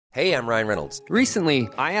Hey, I'm Ryan Reynolds. Recently,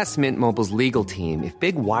 I asked Mint Mobile's legal team if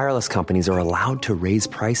big wireless companies are allowed to raise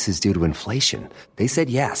prices due to inflation. They said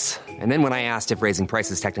yes. And then when I asked if raising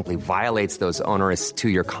prices technically violates those onerous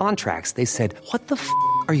two-year contracts, they said, "What the f***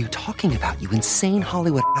 are you talking about, you insane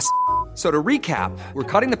Hollywood ass?" So to recap, we're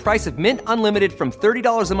cutting the price of Mint Unlimited from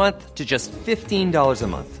 $30 a month to just $15 a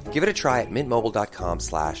month. Give it a try at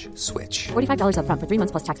mintmobile.com/switch. $45 up front for 3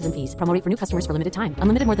 months plus taxes and fees. Promo rate for new customers for limited time.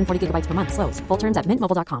 Unlimited more than 40 gigabytes per month. Slows full terms at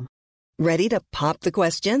mintmobile.com. Ready to pop the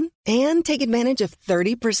question and take advantage of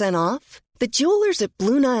 30% off? The jewelers at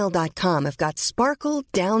BlueNile.com have got sparkle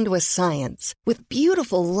down to a science with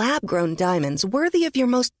beautiful lab-grown diamonds worthy of your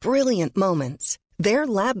most brilliant moments. Their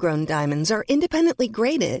lab-grown diamonds are independently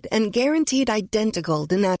graded and guaranteed identical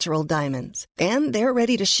to natural diamonds. And they're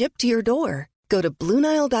ready to ship to your door. Go to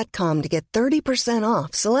BlueNile.com to get 30%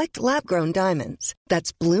 off select lab-grown diamonds.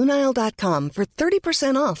 That's BlueNile.com for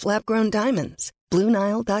 30% off lab-grown diamonds.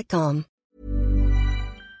 BlueNile.com.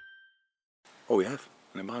 Oh, we have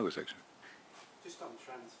an embargo section. Just on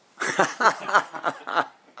trends. You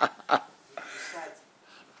said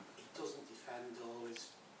he doesn't defend always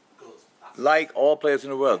good. Like all players in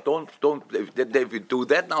the world. Don't. If you do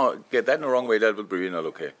that now, get that in the wrong way, that would be really not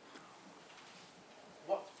okay.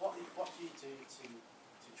 What do you do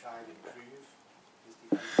to try and improve his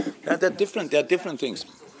defense? There are different things.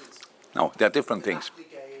 No, there are different things.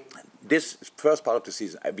 This first part of the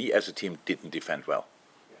season, we as a team didn't defend well.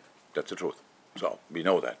 That's the truth. So we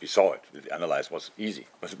know that. We saw it. The analyze was easy.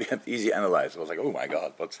 We had easy analyze. It was like, oh my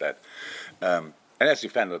God, what's that? And as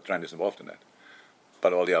defender, Trent is involved in that.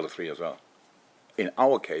 But all the other three as well. In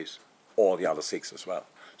our case, all the other six as well.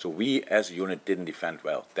 So we as a unit didn't defend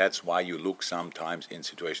well. That's why you look sometimes in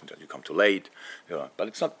situations that you come too late. But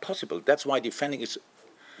it's not possible. That's why defending is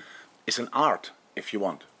an art, if you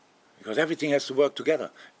want. Because everything has to work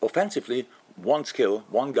together. Offensively, one skill,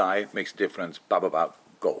 one guy makes a difference,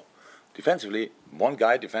 goal. Defensively, one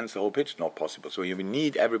guy defends the whole pitch, not possible. So you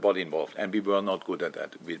need everybody involved, and we were not good at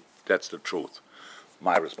that. That's the truth.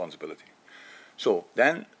 My responsibility. So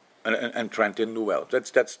then, and Trent didn't do well.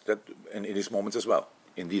 That's and in his moments as well.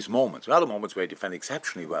 In these moments, other moments where he defended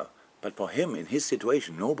exceptionally well. But for him, in his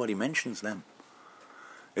situation, nobody mentions them.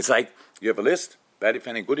 It's like you have a list: bad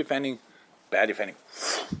defending, good defending, bad defending,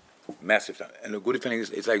 massive. And the good defending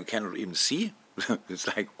it's like you cannot even see. It's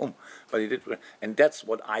like, but he did, and that's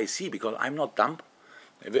what I see because I'm not dumb.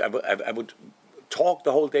 I would talk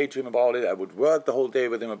the whole day to him about it. I would work the whole day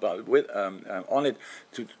with him on it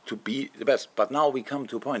to be the best. But now we come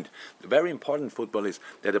to a point. The very important football is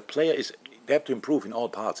that a player they have to improve in all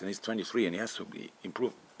parts, and he's 23 and he has to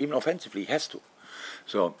improve even offensively. He has to.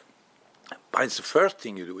 So, but it's the first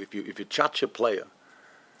thing you do if you judge a player.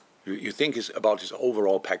 You think about his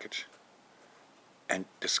overall package. And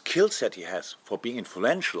the skill set he has for being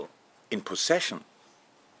influential in possession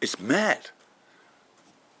is mad.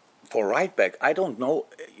 For right back, I don't know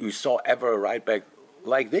you saw ever a right back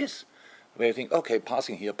like this. Where you think, okay,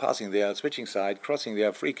 passing here, passing there, switching side, crossing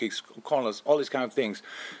there, free kicks, corners, all these kind of things.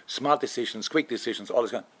 Smart decisions, quick decisions, all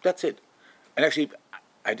this kind of, that's it. And actually,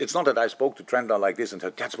 it's not that I spoke to Trent like this and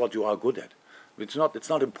said, that's what you are good at. It's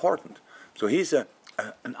not important. So he's an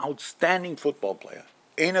outstanding football player.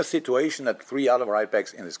 In a situation that three other right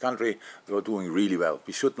backs in this country were doing really well.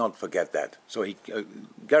 We should not forget that. So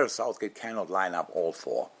Gareth Southgate cannot line up all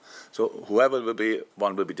four. So whoever will be,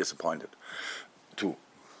 one will be disappointed. Two.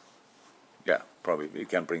 Yeah, probably we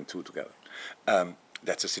can bring two together.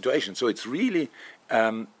 That's the situation. So it's really,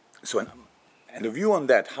 and the view on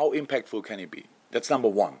that, how impactful can he be? That's number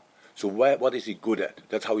one. So what is he good at?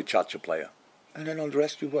 That's how we judge a player. And then on the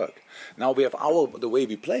rest we work. Now we have the way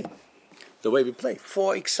we play. The way we play.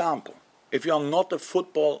 For example, if you are not a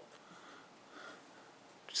football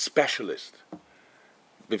specialist,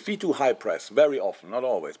 if we do high press, very often, not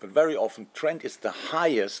always, but very often, Trent is the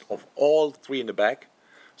highest of all three in the back.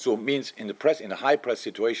 So it means in the high press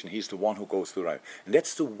situation, he's the one who goes through right. And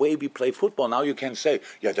that's the way we play football. Now you can say,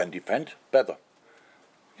 yeah, then defend better.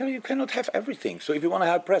 Yeah, you cannot have everything. So if you want to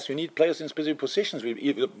high press, you need players in specific positions. We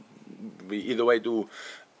either way do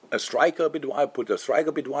a striker a bit wider, put a striker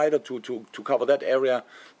a bit wider to cover that area,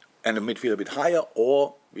 and a midfield a bit higher,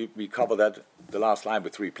 or we cover that the last line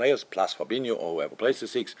with three players plus Fabinho or whoever plays the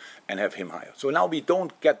six, and have him higher. So now we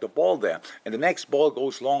don't get the ball there, and the next ball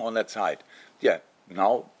goes long on that side. Yeah,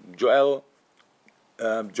 now Joel,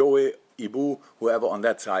 Joey, Ibu, whoever on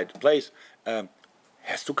that side plays,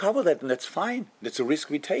 has to cover that, and that's fine. That's a risk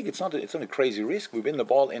we take. It's not a crazy risk. We win the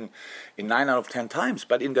ball in 9 out of 10 times,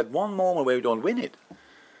 but in that one moment where we don't win it,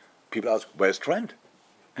 people ask, where's Trent?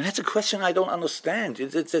 And that's a question I don't understand.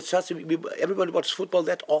 It's just everybody watches football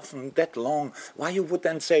that often, that long. Why you would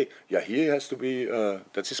then say, yeah, he has to be,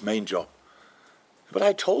 that's his main job. But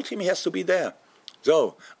I told him he has to be there.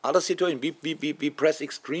 So, other situation, we press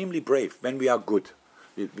extremely brave when we are good.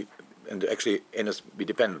 And actually, we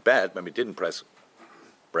defended bad when we didn't press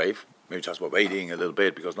brave. Maybe just were waiting a little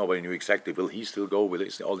bit because nobody knew exactly, will he still go, will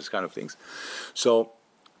he, all these kind of things. So,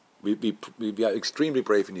 we are extremely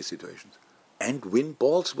brave in these situations. And win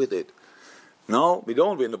balls with it. No, we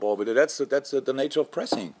don't win the ball with it. That's the nature of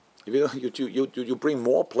pressing. You bring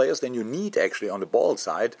more players than you need actually on the ball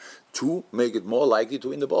side to make it more likely to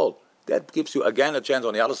win the ball. That gives you again a chance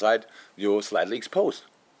on the other side. You're slightly exposed.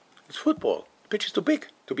 It's football. The pitch is too big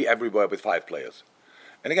to be everywhere with 5 players.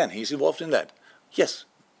 And again, he's involved in that. Yes.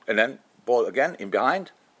 And then ball again in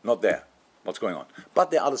behind, not there. What's going on? But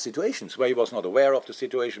there are other situations where he was not aware of the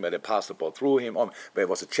situation, where they passed the ball through him, or where it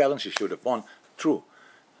was a challenge he should have won. True.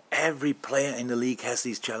 Every player in the league has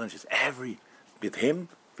these challenges. With him,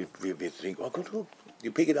 we think, oh, good.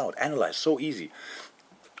 You pick it out, analyze, so easy.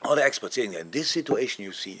 All the experts saying, in this situation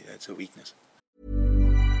you see, that's a weakness.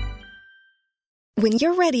 When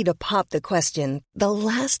you're ready to pop the question, the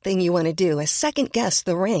last thing you want to do is second-guess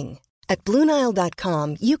the ring. At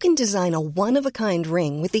BlueNile.com, you can design a one-of-a-kind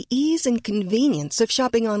ring with the ease and convenience of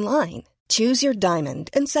shopping online. Choose your diamond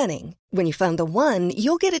and setting. When you find the one,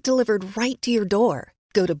 you'll get it delivered right to your door.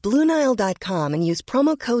 Go to BlueNile.com and use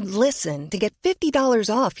promo code LISTEN to get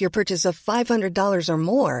 $50 off your purchase of $500 or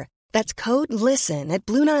more. That's code LISTEN at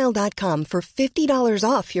BlueNile.com for $50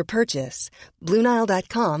 off your purchase.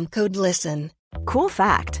 BlueNile.com, code LISTEN. Cool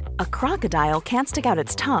fact, a crocodile can't stick out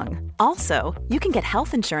its tongue. Also, you can get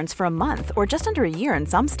health insurance for a month or just under a year in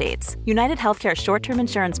some states. United Healthcare short-term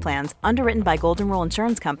insurance plans, underwritten by Golden Rule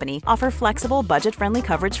Insurance Company, offer flexible, budget-friendly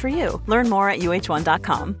coverage for you. Learn more at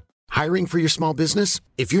uh1.com. Hiring for your small business?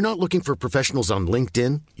 If you're not looking for professionals on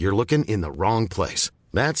LinkedIn, you're looking in the wrong place.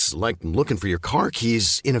 That's like looking for your car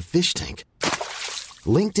keys in a fish tank.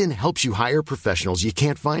 LinkedIn helps you hire professionals you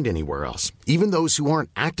can't find anywhere else, even those who aren't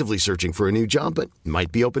actively searching for a new job but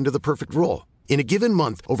might be open to the perfect role. In a given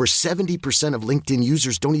month, over 70% of LinkedIn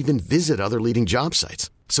users don't even visit other leading job sites.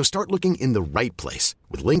 So start looking in the right place.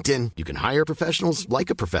 With LinkedIn, you can hire professionals like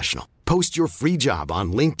a professional. Post your free job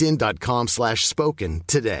on linkedin.com/spoken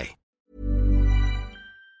today.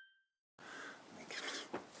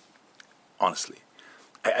 Honestly,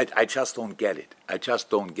 I just don't get it. I just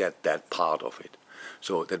don't get that part of it.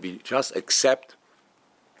 So that we just accept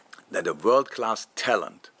that a world-class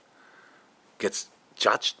talent gets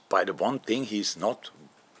judged by the one thing he's not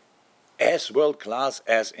as world-class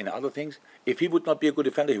as in other things. If he would not be a good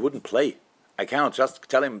defender, he wouldn't play. I cannot just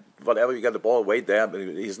tell him, whatever, you get the ball, wait there.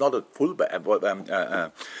 He's not a fullback.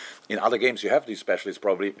 In other games, you have these specialists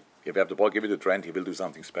probably. If you have the ball, give it to Trent, he will do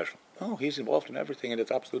something special. No, he's involved in everything, and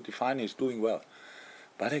it's absolutely fine. He's doing well.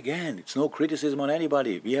 But again, it's no criticism on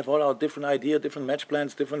anybody. We have all our different ideas, different match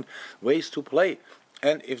plans, different ways to play.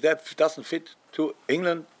 And if that doesn't fit to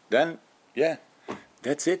England, then, yeah,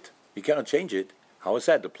 that's it. We cannot change it. How is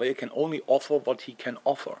that? The player can only offer what he can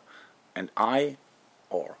offer. And I,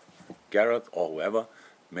 or Gareth, or whoever,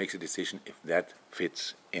 makes a decision if that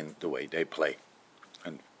fits in the way they play.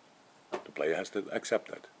 And the player has to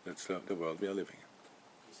accept that. That's the world we are living in.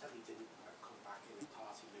 You said he didn't come back in a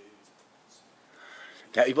party mood.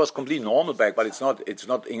 Yeah, it was completely normal back, but it's not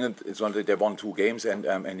England. It's not that they won 2 games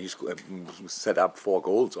and he's set up 4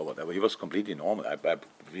 goals or whatever. He was completely normal.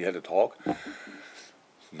 We had a talk,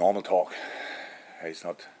 normal talk. He's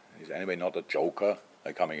anyway not a joker.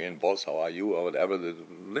 Like coming in, boss, how are you, or whatever.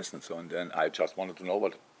 Listen, so and then I just wanted to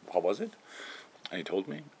know how was it, and he told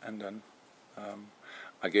me, and then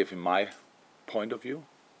I gave him my point of view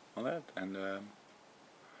on that, and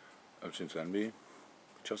since then we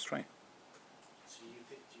just train. So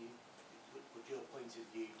would your point of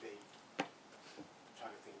view be, I'm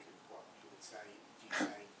trying to think of what you would say, do you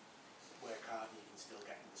say, work hard and you can still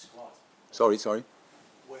get in the squad? Sorry.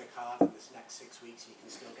 Work hard in this next 6 weeks and you can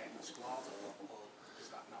still get in the squad, or is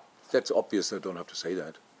that not? That's obvious. I don't have to say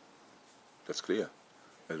that. That's clear.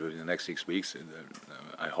 In the next 6 weeks,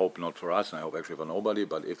 I hope not for us, and I hope actually for nobody,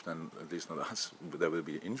 but if then at least not us, there will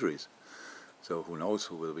be injuries. So who knows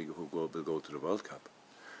who will go to the World Cup.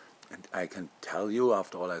 And I can tell you,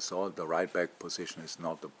 after all I saw, the right-back position is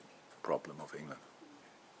not the problem of England.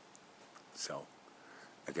 So,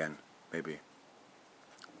 again, maybe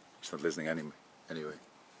he's not listening anyway.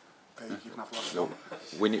 You can have lots No,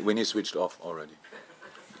 Winnie switched off already.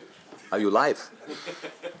 Are you live?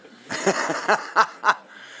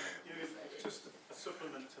 Just a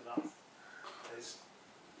supplement to that is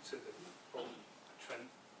to the whole Trent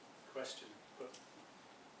question, but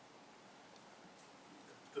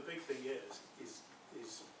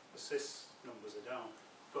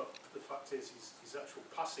fact is his actual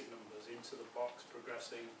passing numbers into the box,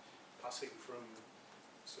 progressing, passing from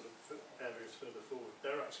sort of areas further forward,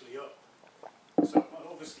 they're actually up. So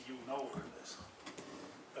obviously you know all this.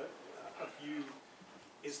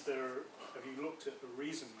 Have you looked at the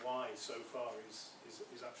reason why so far his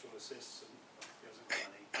actual assists and he hasn't got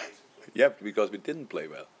any, basically? Yeah, because we didn't play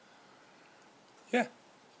well. Yeah.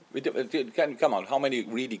 Come on, how many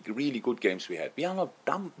really, really good games we had? We are not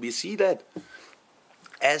dumb. We see that.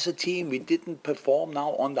 As a team, we didn't perform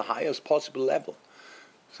now on the highest possible level.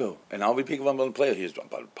 So, and now we pick one player. He's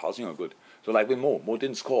passing are good. So like with Mo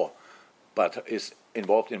didn't score, but is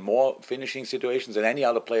involved in more finishing situations than any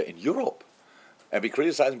other player in Europe. And we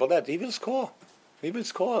criticize him for that. He will score. He will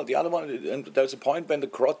score. The other one, and there's a point when the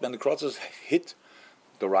crosses hit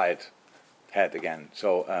the right head again.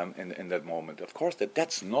 So in that moment, of course,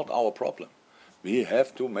 that's not our problem. We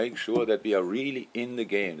have to make sure that we are really in the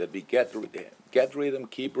game, that we get rhythm,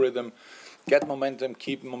 keep rhythm, get momentum,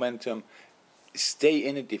 keep momentum, stay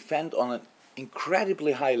in it, defend on an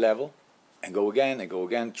incredibly high level, and go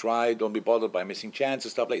again, try, don't be bothered by missing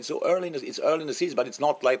chances, stuff like that. It's early in the season, but it's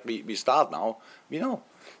not like we start now. We know.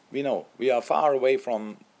 We are far away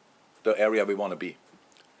from the area we want to be.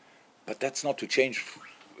 But that's not to change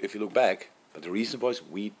if you look back. But the reason was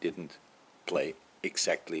we didn't play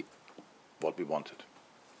exactly what we wanted.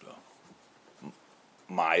 So,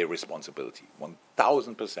 my responsibility,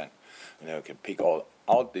 1,000%. And I can pick all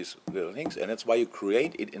out these little things, and that's why you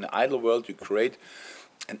create it in an idle world. You create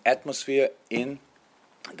an atmosphere in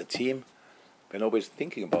the team where nobody's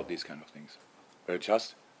thinking about these kind of things. Where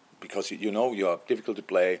just because you know you are difficult to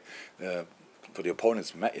play. For the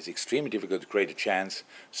opponents, it's extremely difficult to create a chance.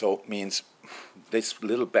 So it means this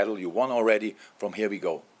little battle you won already. From here we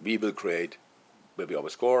go. We will create. Will we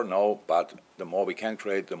always score? No. But the more we can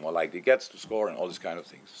create, the more likely it gets to score and all these kind of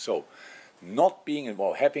things. So not being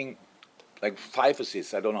involved, having like 5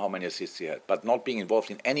 assists, I don't know how many assists he had, but not being involved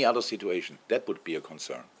in any other situation, that would be a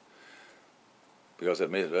concern. Because it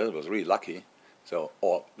was really lucky. So,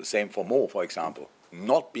 or the same for Mo, for example,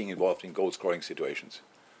 not being involved in goal-scoring situations.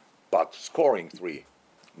 But scoring 3,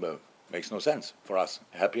 well, makes no sense for us.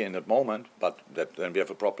 Happy in that moment, but then we have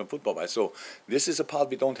a problem football-wise. So this is a part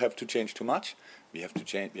we don't have to change too much. We have to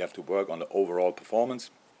change. We have to work on the overall performance,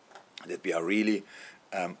 that we are really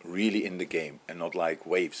in the game and not like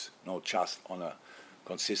waves. No, just on a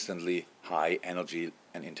consistently high energy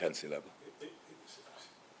and intensity level.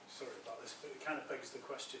 Sorry about this, but it kind of begs the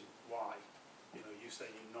question: why? You say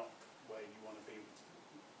you're not where you want to be.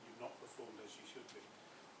 You've not performed as you should be.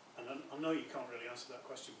 And I know you can't really answer that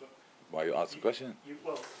question, but... Why you asked the question?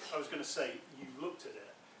 Well, I was going to say, you looked at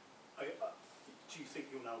it. Do you think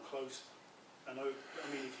you're now close? I mean,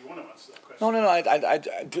 if you want to answer that question...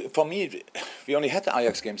 No. For me, we only had the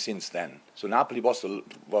Ajax game since then. So Napoli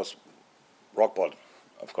was rock bottom,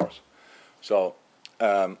 of course. So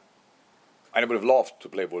I would have loved to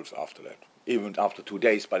play Wolves after that, even after 2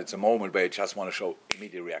 days, but it's a moment where you just want to show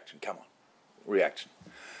immediate reaction. Come on, reaction.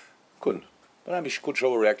 Couldn't. But then we could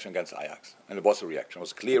show a reaction against Ajax, and it was a reaction. It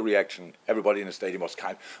was a clear reaction. Everybody in the stadium was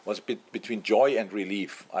a bit between joy and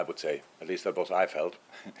relief, I would say. At least that was what I felt.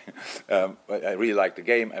 I really liked the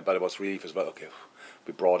game, but it was relief as well. Okay,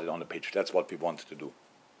 we brought it on the pitch. That's what we wanted to do.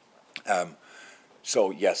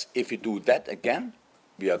 So yes, if we do that again,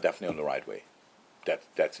 we are definitely on the right way.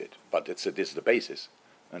 That's it. But this is the basis,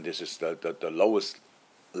 and this is the lowest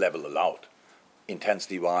level allowed,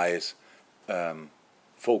 intensity-wise,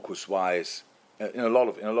 focus-wise. In a lot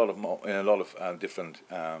of different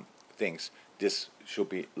things, this should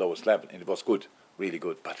be lowest level, and it was good, really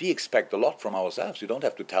good. But we expect a lot from ourselves. You don't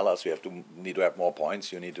have to tell us you need to have more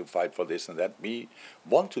points. You need to fight for this and that. We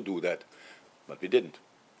want to do that, but we didn't.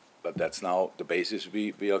 But that's now the basis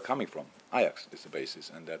we are coming from. Ajax is the basis,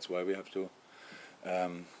 and that's why we have to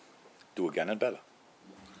do again and better.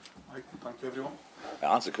 Thank you, everyone. I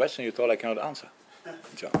answered the question you thought I cannot answer.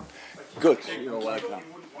 Good. You're welcome.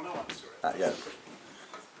 You wouldn't want to answer it. Yeah.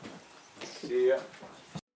 See ya.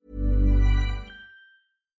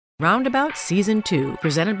 Roundabout Season 2,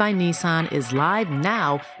 presented by Nissan, is live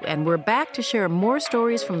now, and we're back to share more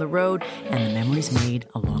stories from the road and the memories made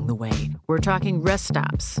along the way. We're talking rest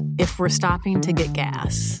stops. If we're stopping to get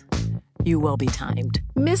gas, you will be timed.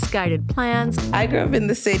 Misguided plans. I grew up in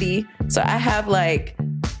the city, so I have a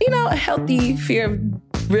healthy fear of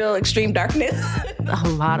real extreme darkness. A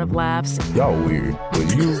lot of laughs. Y'all weird,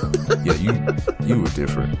 but you were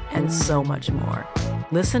different. And so much more.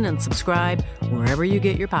 Listen and subscribe wherever you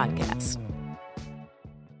get your podcasts.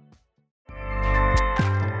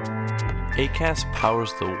 Acast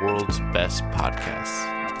powers the world's best podcasts.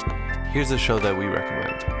 Here's a show that we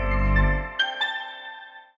recommend.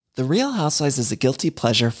 The Real Housewives is a guilty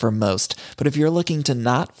pleasure for most, but if you're looking to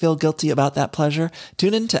not feel guilty about that pleasure,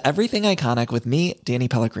 tune in to Everything Iconic with me, Danny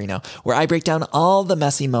Pellegrino, where I break down all the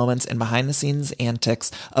messy moments and behind-the-scenes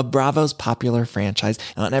antics of Bravo's popular franchise.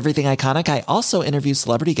 And on Everything Iconic, I also interview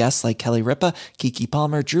celebrity guests like Kelly Ripa, Keke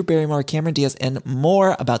Palmer, Drew Barrymore, Cameron Diaz, and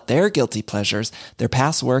more about their guilty pleasures, their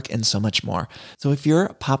past work, and so much more. So if you're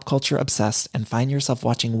pop culture obsessed and find yourself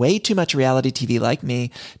watching way too much reality TV like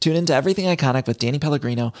me, tune into Everything Iconic with Danny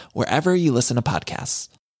Pellegrino, wherever you listen to podcasts.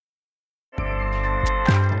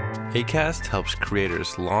 Acast helps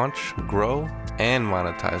creators launch, grow, and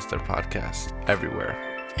monetize their podcasts everywhere.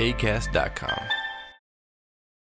 Acast.com.